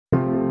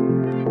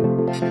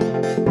G'day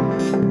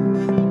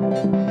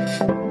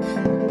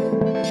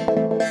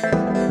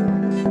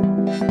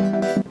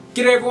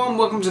everyone,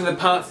 welcome to the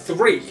part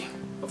 3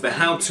 of the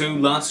how-to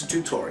laser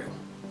tutorial.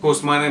 Of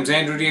course, my name's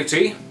Andrew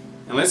DFT,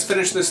 and let's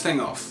finish this thing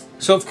off.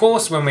 So of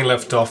course, when we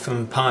left off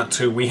in part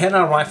 2, we had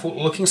our rifle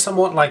looking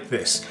somewhat like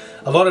this.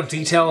 A lot of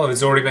detail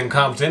has already been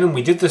carved in, and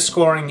we did the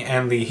scoring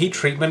and the heat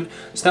treatment,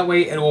 so that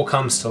way it all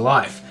comes to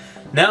life.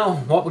 Now,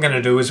 what we're going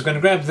to do is we're going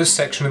to grab this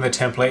section of the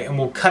template and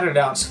we'll cut it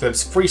out so that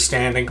it's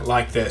freestanding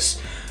like this.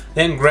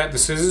 Then grab the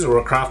scissors or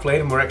a craft blade,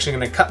 and we're actually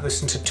going to cut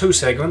this into 2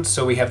 segments,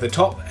 so we have the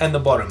top and the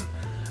bottom.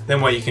 Then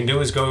what you can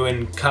do is go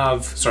and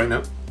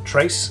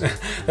trace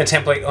the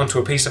template onto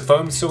a piece of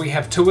foam, so we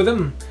have 2 of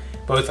them,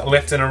 both a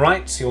left and a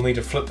right, so you'll need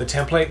to flip the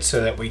template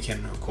so that we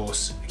can, of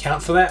course,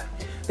 account for that.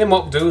 Then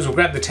what we'll do is we'll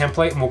grab the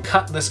template and we'll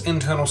cut this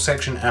internal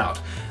section out.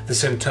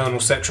 This internal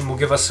section will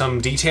give us some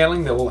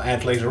detailing that we'll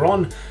add later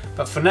on,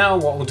 but for now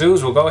what we'll do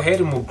is we'll go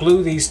ahead and we'll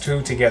glue these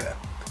 2 together.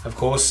 Of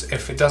course,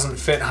 if it doesn't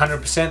fit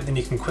 100%, then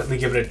you can quickly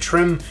give it a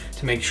trim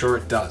to make sure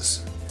it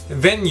does.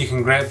 Then you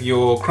can grab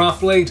your craft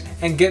blade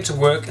and get to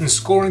work in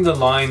scoring the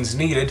lines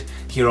needed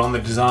here on the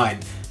design,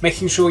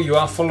 making sure you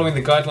are following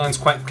the guidelines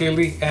quite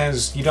clearly,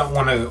 as you don't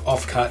want to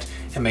offcut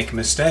and make a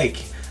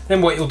mistake.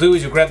 Then what you'll do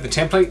is you'll grab the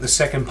template, the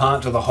second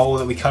part of the hole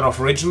that we cut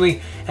off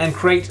originally, and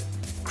create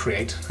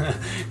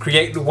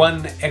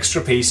 1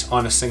 extra piece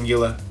on a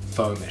singular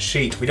foam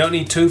sheet. We don't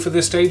need 2 for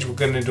this stage, we're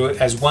going to do it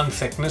as 1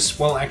 thickness.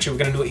 Well, actually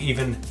we're going to do it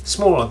even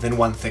smaller than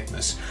 1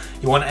 thickness.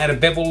 You want to add a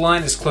bevel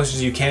line as close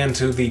as you can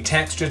to the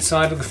textured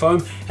side of the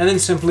foam, and then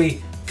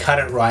simply cut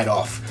it right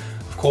off.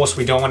 Of course,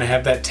 we don't want to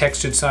have that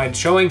textured side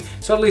showing,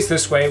 so at least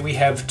this way we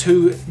have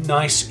 2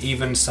 nice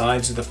even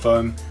sides of the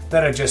foam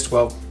that are just,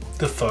 well,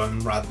 the foam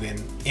rather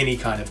than any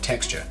kind of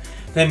texture.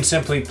 Then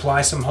simply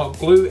apply some hot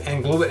glue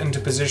and glue it into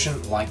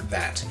position like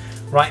that,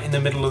 right in the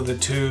middle of the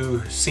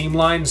 2 seam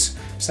lines,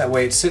 so that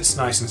way it sits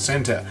nice and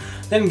center.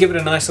 Then give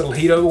it a nice little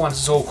heat over once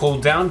it's all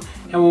cooled down,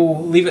 and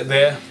we'll leave it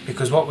there,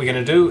 because what we're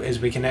going to do is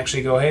we can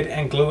actually go ahead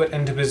and glue it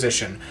into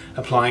position,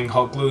 applying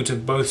hot glue to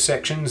both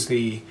sections,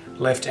 the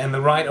left and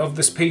the right of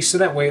this piece, so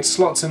that way it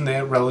slots in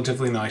there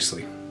relatively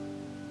nicely.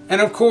 And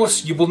of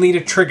course, you will need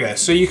a trigger,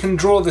 so you can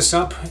draw this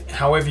up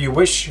however you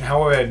wish,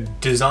 however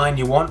design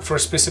you want for a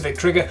specific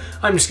trigger.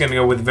 I'm just going to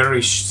go with a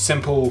very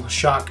simple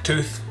shark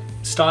tooth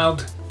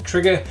styled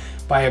trigger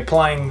by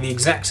applying the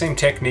exact same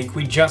technique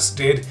we just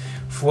did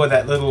for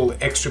that little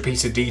extra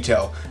piece of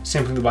detail,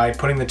 simply by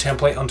putting the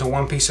template onto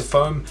 1 piece of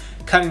foam,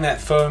 cutting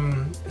that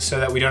foam so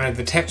that we don't have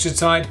the textured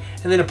side,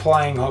 and then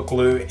applying hot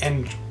glue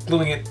and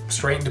gluing it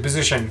straight into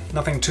position.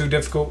 Nothing too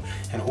difficult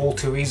and all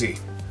too easy.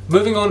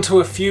 Moving on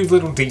to a few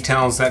little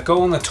details that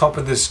go on the top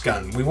of this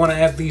gun. We want to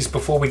add these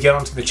before we get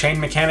onto the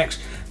chain mechanics,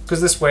 because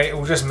this way it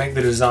will just make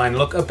the design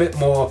look a bit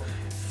more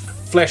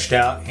fleshed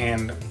out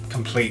and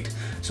complete.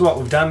 So what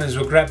we've done is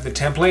we've grabbed the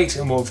template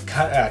and we've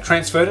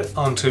transferred it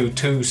onto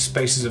 2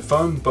 spaces of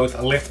foam, both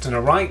a left and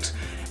a right,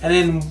 and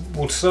then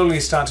we'll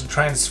slowly start to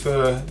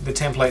transfer the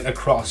template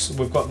across.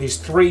 We've got these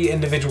 3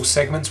 individual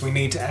segments we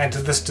need to add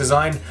to this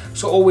design,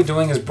 so all we're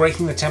doing is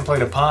breaking the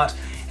template apart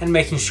and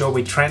making sure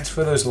we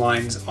transfer those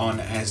lines on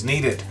as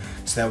needed.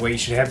 So that way you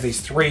should have these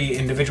 3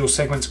 individual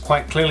segments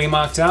quite clearly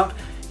marked out.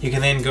 You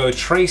can then go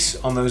trace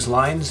on those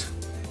lines,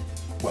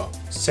 well,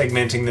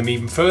 segmenting them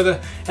even further,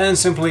 and then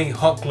simply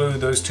hot glue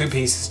those 2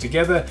 pieces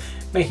together,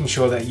 making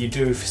sure that you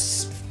do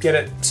get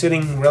it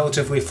sitting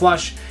relatively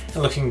flush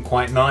and looking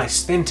quite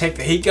nice. Then take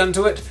the heat gun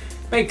to it,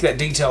 make that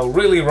detail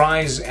really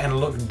rise and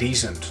look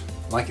decent,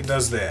 like it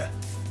does there.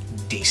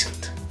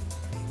 Decent.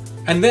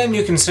 And then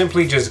you can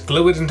simply just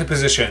glue it into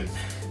position.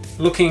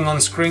 Looking on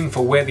screen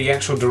for where the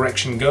actual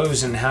direction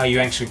goes and how you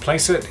actually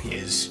place it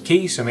is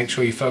key, so make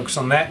sure you focus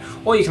on that,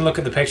 or you can look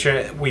at the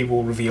picture we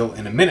will reveal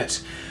in a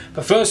minute.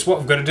 But first, what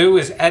we've got to do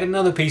is add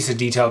another piece of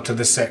detail to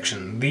this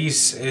section.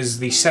 This is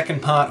the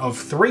second part of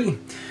 3,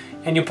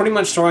 and you're pretty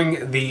much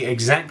throwing the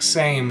exact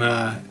same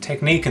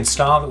technique and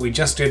style that we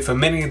just did for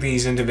many of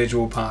these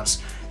individual parts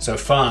so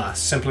far.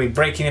 Simply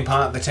breaking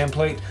apart the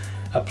template,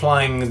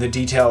 applying the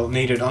detail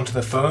needed onto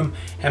the foam,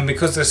 and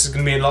because this is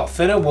going to be a lot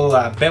thinner, we'll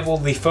bevel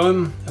the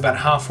foam about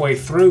halfway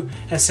through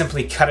and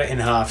simply cut it in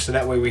half, so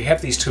that way we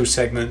have these 2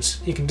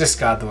 segments. You can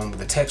discard the one with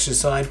the textured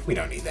side, we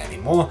don't need that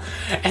anymore,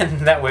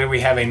 and that way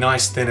we have a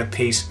nice thinner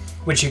piece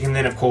which you can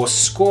then of course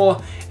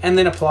score and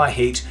then apply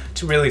heat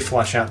to really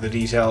flush out the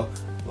detail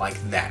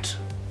like that.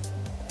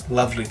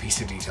 Lovely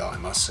piece of detail, I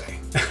must say.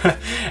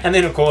 And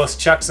then of course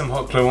chuck some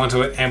hot glue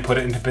onto it and put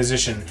it into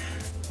position.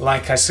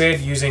 Like I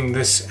said, using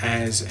this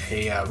as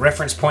a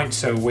reference point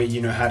so where you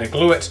know how to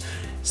glue it,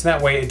 so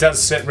that way it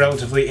does sit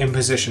relatively in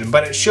position,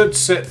 but it should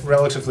sit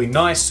relatively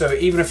nice, so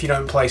even if you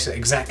don't place it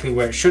exactly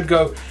where it should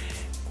go,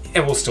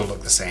 it will still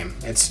look the same.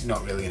 It's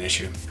not really an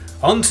issue.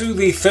 On to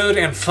the 3rd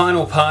and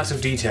final part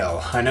of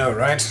detail. I know,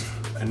 right?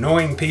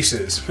 Annoying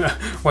pieces.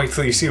 Wait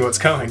till you see what's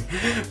coming.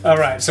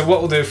 Alright, so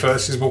what we'll do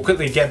first is we'll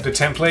quickly get the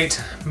template,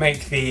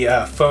 make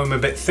the foam a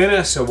bit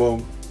thinner, so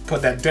we'll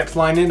put that depth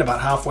line in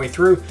about halfway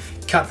through,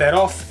 cut that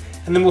off,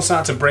 and then we'll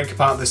start to break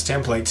apart this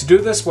template. To do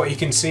this, what you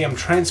can see, I'm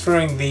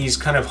transferring these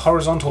kind of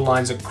horizontal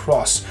lines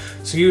across.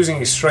 So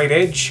using a straight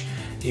edge,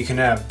 you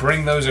can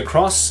bring those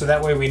across, so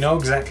that way we know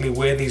exactly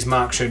where these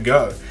marks should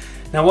go.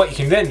 Now what you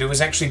can then do is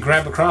actually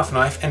grab a craft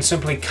knife and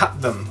simply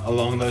cut them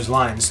along those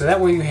lines, so that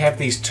way you have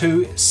these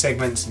two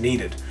segments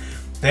needed.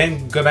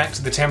 Then go back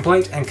to the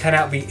template and cut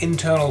out the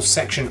internal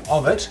section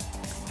of it,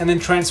 and then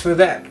transfer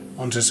that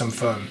onto some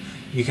foam.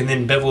 You can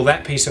then bevel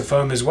that piece of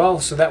foam as well,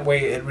 so that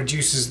way it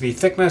reduces the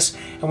thickness,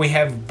 and we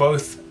have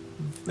both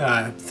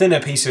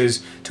thinner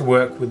pieces to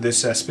work with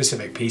this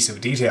specific piece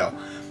of detail.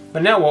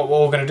 But now what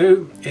we're going to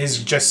do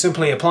is just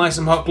simply apply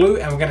some hot glue,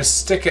 and we're going to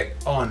stick it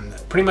on,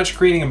 pretty much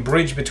creating a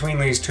bridge between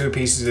these two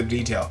pieces of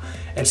detail.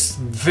 It's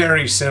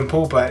very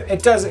simple, but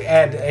it does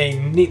add a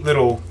neat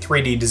little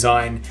 3D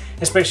design,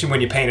 especially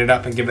when you paint it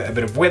up and give it a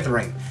bit of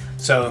weathering.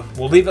 So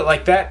we'll leave it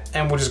like that,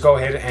 and we'll just go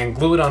ahead and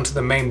glue it onto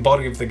the main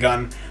body of the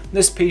gun.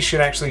 This piece should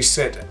actually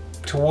sit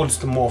towards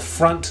the more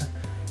front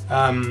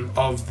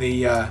of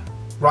the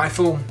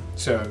rifle,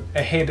 so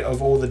ahead of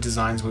all the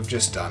designs we've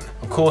just done.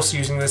 Of course,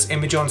 using this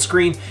image on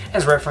screen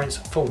as reference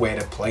for where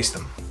to place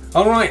them.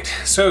 Alright,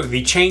 so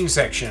the chain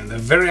section, the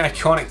very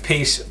iconic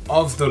piece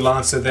of the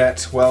Lancer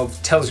that, well,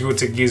 tells you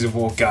it's a Gears of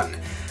War gun.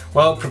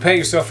 Well, prepare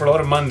yourself for a lot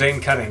of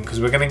mundane cutting,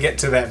 because we're going to get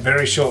to that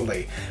very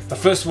shortly. But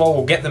first of all,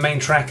 we'll get the main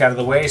track out of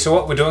the way. So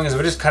what we're doing is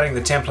we're just cutting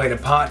the template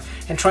apart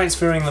and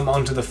transferring them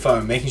onto the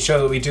foam, making sure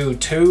that we do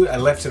two, a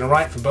left and a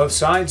right for both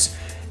sides,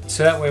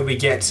 so that way we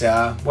get,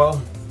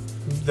 well,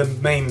 the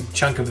main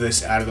chunk of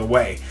this out of the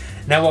way.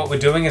 Now what we're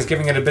doing is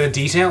giving it a bit of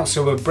detail,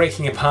 so we're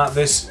breaking apart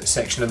this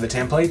section of the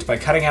template by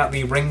cutting out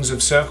the rings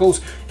of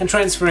circles and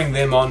transferring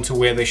them onto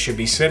where they should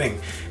be sitting,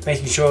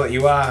 making sure that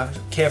you are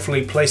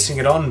carefully placing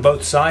it on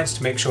both sides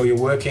to make sure you're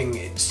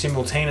working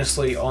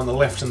simultaneously on the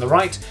left and the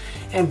right,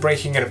 and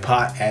breaking it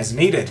apart as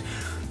needed.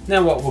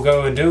 Now what we'll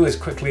go and do is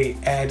quickly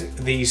add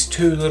these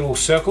two little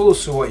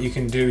circles. So what you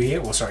can do here,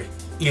 well, sorry,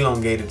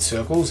 elongated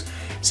circles.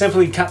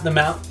 Simply cut them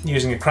out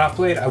using a craft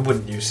blade. I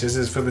wouldn't use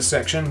scissors for this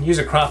section. Use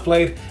a craft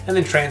blade and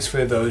then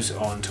transfer those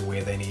on to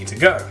where they need to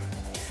go.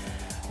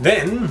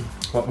 Then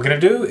what we're going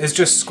to do is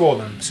just score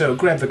them. So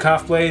grab the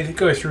craft blade,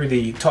 go through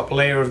the top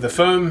layer of the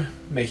foam,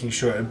 making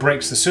sure it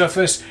breaks the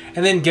surface,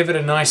 and then give it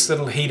a nice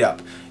little heat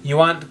up. You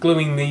aren't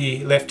gluing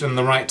the left and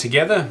the right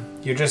together,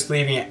 you're just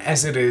leaving it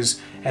as it is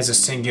as a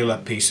singular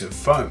piece of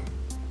foam.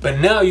 But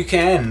now you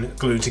can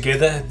glue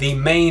together the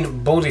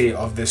main body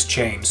of this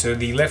chain. So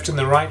the left and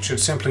the right should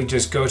simply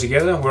just go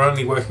together. We're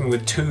only working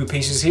with two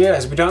pieces here,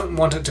 as we don't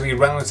want it to be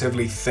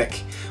relatively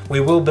thick.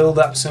 We will build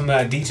up some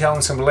detail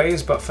and some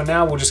layers, but for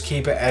now we'll just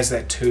keep it as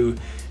that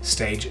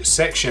two-stage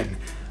section.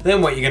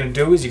 Then what you're going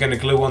to do is you're going to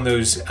glue on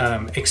those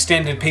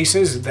extended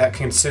pieces that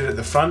can sit at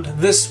the front.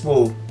 This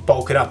will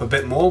bulk it up a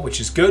bit more,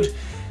 which is good,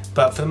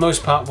 but for the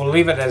most part we'll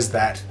leave it as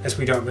that, as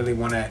we don't really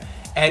want to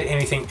add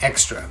anything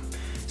extra.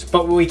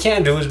 But what we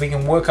can do is we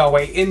can work our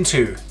way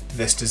into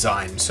this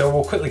design. So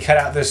we'll quickly cut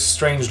out this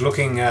strange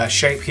looking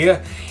shape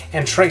here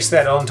and trace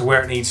that on to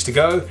where it needs to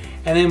go,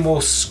 and then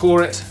we'll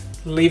score it,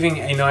 leaving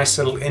a nice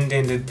little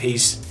indented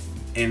piece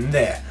in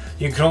there.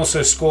 You can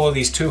also score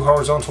these two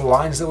horizontal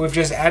lines that we've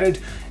just added.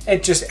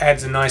 It just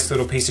adds a nice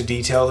little piece of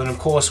detail, and of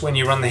course when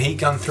you run the heat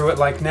gun through it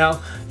like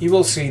now, you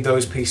will see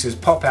those pieces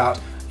pop out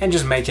and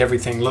just make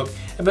everything look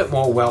a bit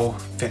more well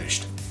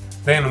finished.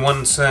 Then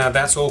once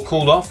that's all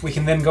cooled off, we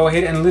can then go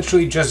ahead and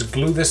literally just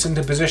glue this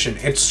into position.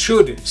 It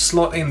should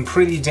slot in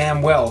pretty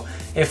damn well,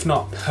 if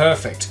not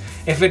perfect.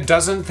 If it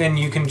doesn't, then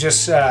you can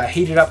just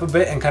heat it up a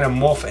bit and kind of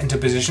morph into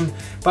position.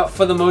 But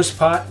for the most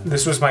part,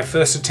 this was my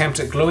first attempt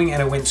at gluing,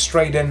 and it went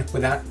straight in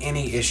without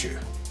any issue.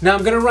 Now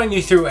I'm going to run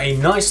you through a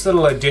nice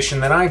little addition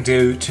that I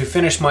do to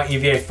finish my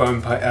EVA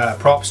foam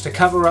props to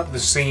cover up the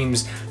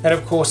seams that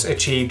of course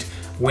achieved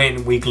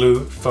when we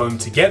glue foam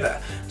together.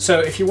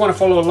 So if you want to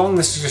follow along,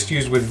 this is just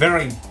used with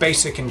very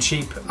basic and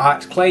cheap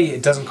art clay.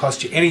 It doesn't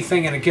cost you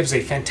anything and it gives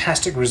a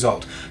fantastic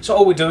result. So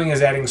all we're doing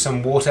is adding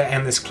some water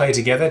and this clay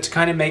together to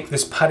kind of make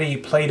this putty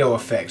Play-Doh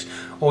effect.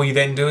 All you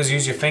then do is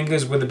use your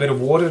fingers with a bit of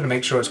water to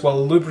make sure it's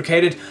well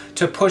lubricated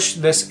to push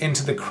this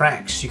into the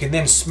cracks. You can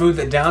then smooth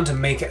it down to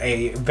make it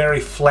a very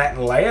flat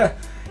layer,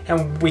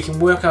 and we can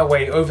work our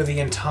way over the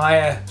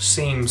entire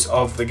seams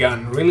of the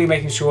gun, really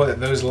making sure that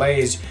those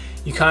layers,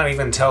 you can't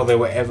even tell they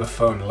were ever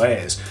foam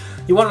layers.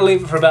 You want to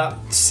leave it for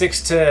about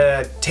 6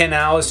 to 10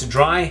 hours to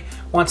dry.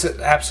 Once it's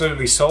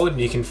absolutely solid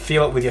and you can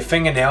feel it with your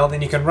fingernail,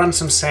 then you can run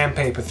some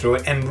sandpaper through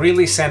it and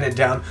really sand it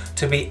down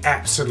to be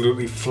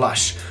absolutely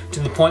flush, to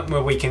the point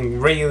where we can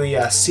really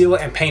seal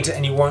it and paint it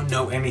and you won't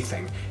know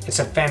anything. It's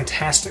a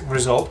fantastic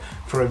result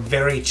for a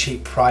very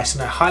cheap price,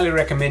 and I highly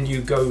recommend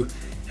you go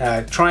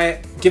try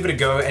it, give it a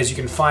go, as you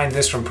can find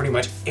this from pretty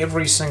much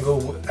every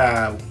single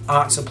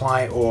art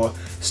supply or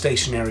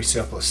stationery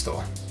surplus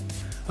store.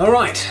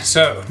 Alright,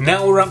 so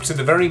now we're up to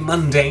the very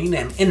mundane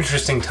and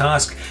interesting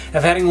task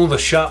of adding all the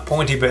sharp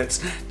pointy bits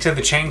to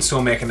the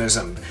chainsaw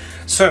mechanism.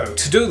 So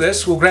to do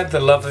this, we'll grab the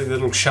lovely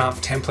little sharp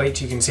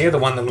template you can see here, the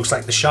one that looks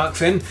like the shark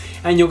fin,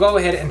 and you'll go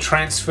ahead and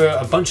transfer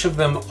a bunch of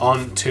them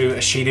onto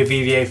a sheet of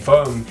EVA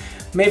foam.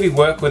 maybe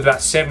work with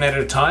about 7 at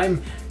a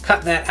time,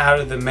 cut that out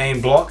of the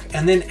main block,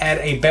 and then add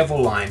a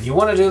bevel line. You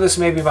want to do this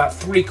maybe about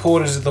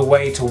 3/4 of the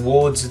way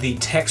towards the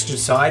textured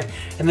side,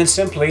 and then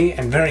simply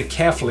and very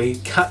carefully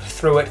cut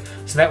through it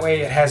so that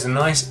way it has a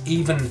nice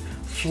even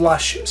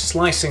flush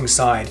slicing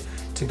side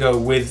to go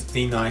with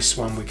the nice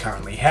one we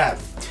currently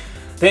have.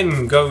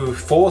 Then go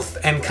forth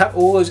and cut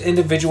all those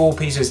individual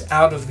pieces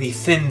out of the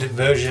thinned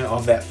version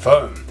of that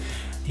foam.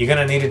 You're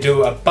going to need to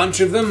do a bunch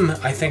of them.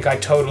 I think I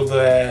totaled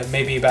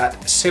maybe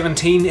about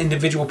 17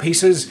 individual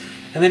pieces.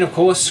 And then of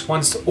course,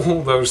 once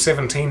all those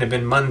 17 have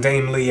been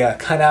mundanely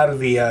cut out of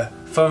the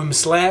foam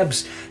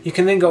slabs, you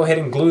can then go ahead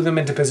and glue them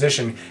into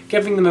position,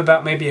 giving them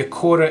about maybe a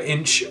 1/4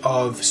 inch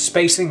of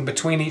spacing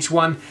between each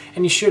one,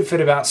 and you should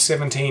fit about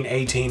 17,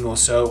 18 or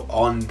so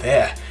on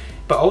there.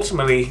 But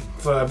ultimately,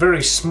 for a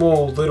very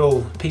small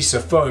little piece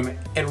of foam,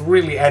 it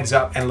really adds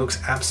up and looks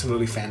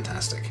absolutely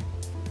fantastic.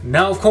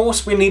 Now of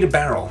course we need a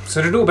barrel.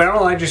 So to do a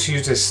barrel I just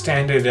used a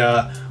standard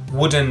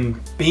wooden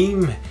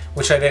beam,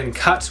 which I then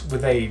cut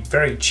with a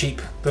very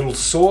cheap little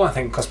saw. I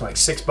think it cost me like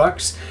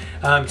 $6,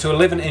 to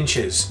 11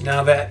 inches.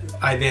 Now that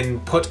I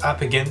then put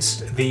up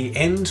against the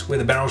end where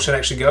the barrel should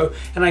actually go,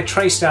 and I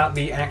traced out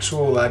the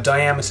actual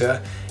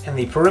diameter and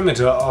the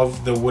perimeter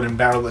of the wooden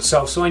barrel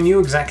itself, so I knew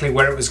exactly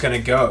where it was going to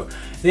go.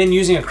 Then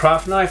using a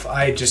craft knife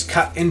I just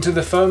cut into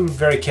the foam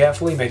very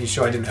carefully, making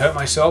sure I didn't hurt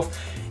myself,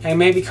 and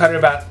maybe cut it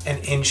about 1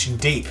 inch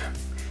deep.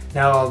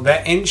 Now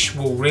that inch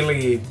will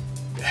really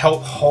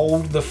help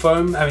hold the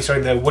foam,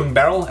 the wooden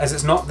barrel, as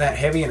it's not that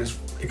heavy and it's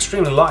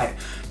extremely light.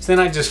 So then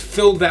I just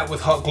filled that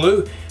with hot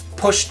glue,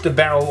 pushed the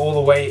barrel all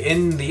the way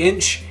in the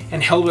inch,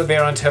 and held it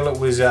there until it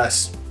was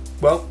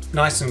well,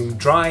 nice and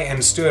dry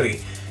and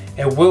sturdy.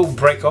 It will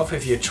break off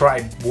if you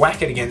try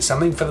whack it against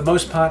something. For the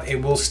most part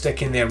it will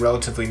stick in there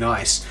relatively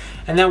nice.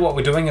 And now what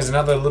we're doing is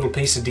another little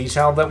piece of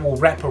detail that will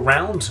wrap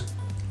around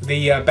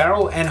the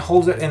barrel and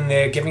hold it in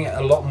there, giving it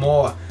a lot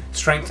more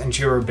strength and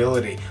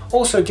durability.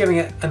 Also giving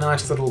it a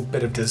nice little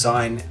bit of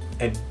design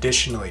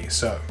additionally,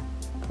 so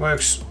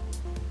works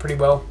pretty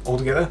well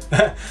altogether.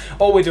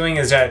 All we're doing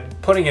is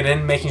putting it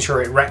in, making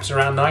sure it wraps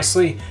around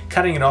nicely,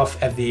 cutting it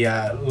off at the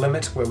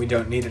limit where we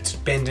don't need it to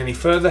bend any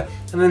further,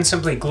 and then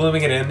simply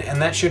gluing it in, and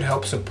that should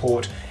help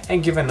support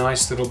and give a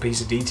nice little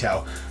piece of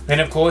detail. Then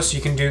of course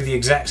you can do the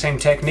exact same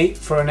technique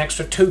for an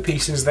extra 2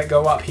 pieces that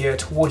go up here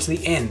towards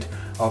the end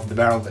of the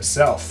barrel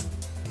itself.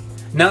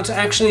 Now to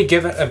actually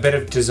give it a bit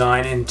of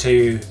design and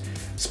to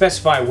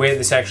specify where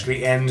this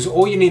actually ends,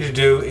 all you need to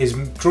do is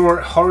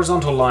draw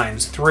horizontal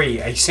lines,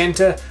 3, a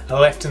center, a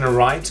left and a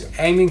right,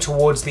 aiming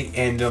towards the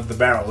end of the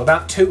barrel,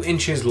 about 2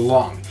 inches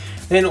long.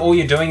 Then all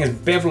you're doing is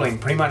beveling,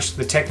 pretty much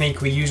the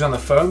technique we use on the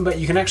foam, but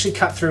you can actually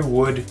cut through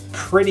wood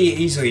pretty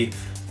easily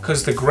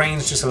because the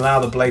grains just allow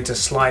the blade to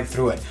slide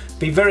through it.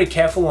 Be very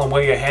careful on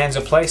where your hands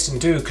are placed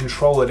and do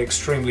control it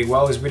extremely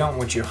well, as we don't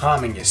want you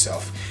harming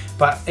yourself.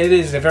 But it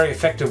is a very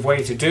effective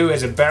way to do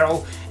as a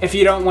barrel. If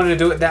you don't want to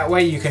do it that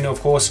way, you can of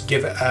course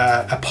give it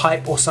a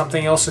pipe or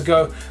something else a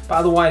go, but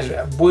otherwise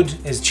wood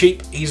is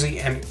cheap, easy,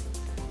 and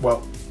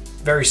well,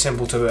 very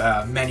simple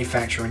to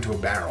manufacture into a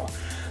barrel.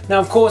 Now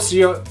of course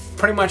you're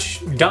pretty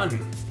much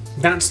done.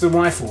 That's the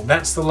rifle,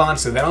 that's the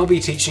Lancer that I'll be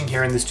teaching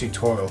here in this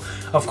tutorial.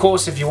 Of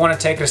course, if you want to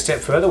take it a step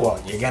further,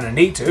 well, you're going to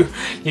need to.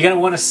 You're going to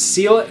want to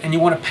seal it and you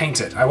want to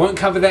paint it. I won't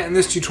cover that in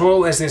this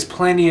tutorial as there's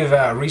plenty of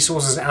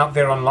resources out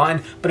there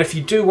online, but if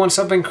you do want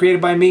something created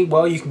by me,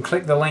 well, you can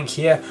click the link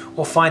here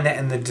or find that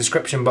in the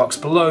description box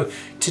below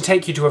to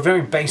take you to a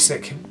very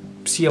basic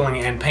sealing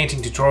and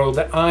painting tutorial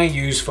that I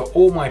use for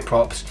all my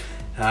props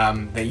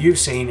that you've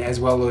seen,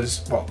 as well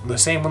as, well, the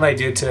same one I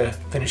did to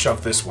finish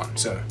off this one,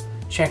 so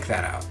check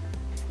that out.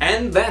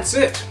 And that's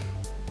it.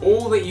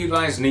 All that you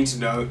guys need to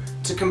know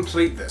to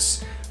complete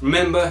this.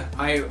 Remember,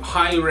 I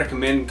highly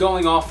recommend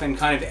going off and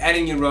kind of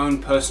adding your own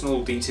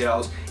personal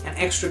details and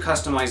extra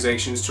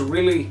customizations to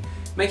really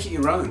make it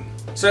your own.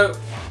 So,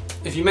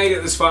 if you made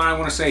it this far, I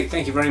want to say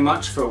thank you very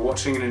much for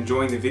watching and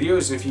enjoying the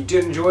videos. And if you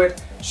did enjoy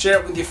it,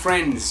 share it with your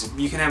friends.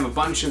 You can have a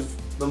bunch of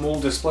them all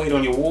displayed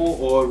on your wall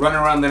or run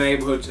around the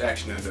neighborhood.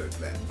 Actually, no, don't do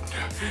that.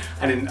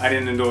 I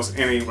didn't endorse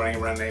any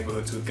running around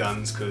neighborhoods with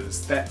guns,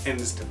 because that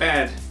ends to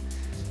bad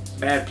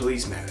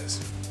police matters.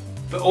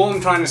 But all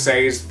I'm trying to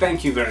say is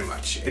thank you very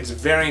much. It's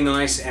very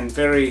nice and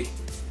very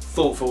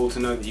thoughtful to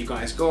know that you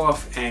guys go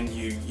off and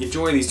you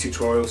enjoy these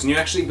tutorials and you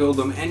actually build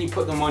them and you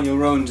put them on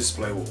your own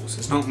display walls.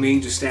 It's not me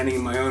just standing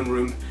in my own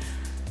room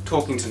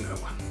talking to no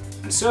one.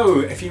 And so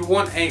if you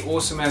want a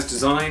awesome as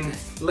design,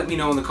 let me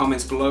know in the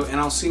comments below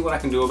and I'll see what I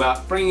can do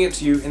about bringing it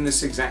to you in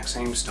this exact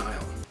same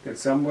style. Did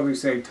somebody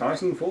say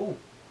Titanfall?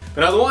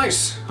 But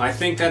otherwise, I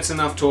think that's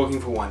enough talking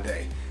for one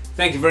day.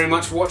 Thank you very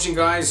much for watching,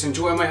 guys.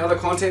 Enjoy my other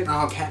content and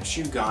I'll catch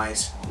you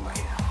guys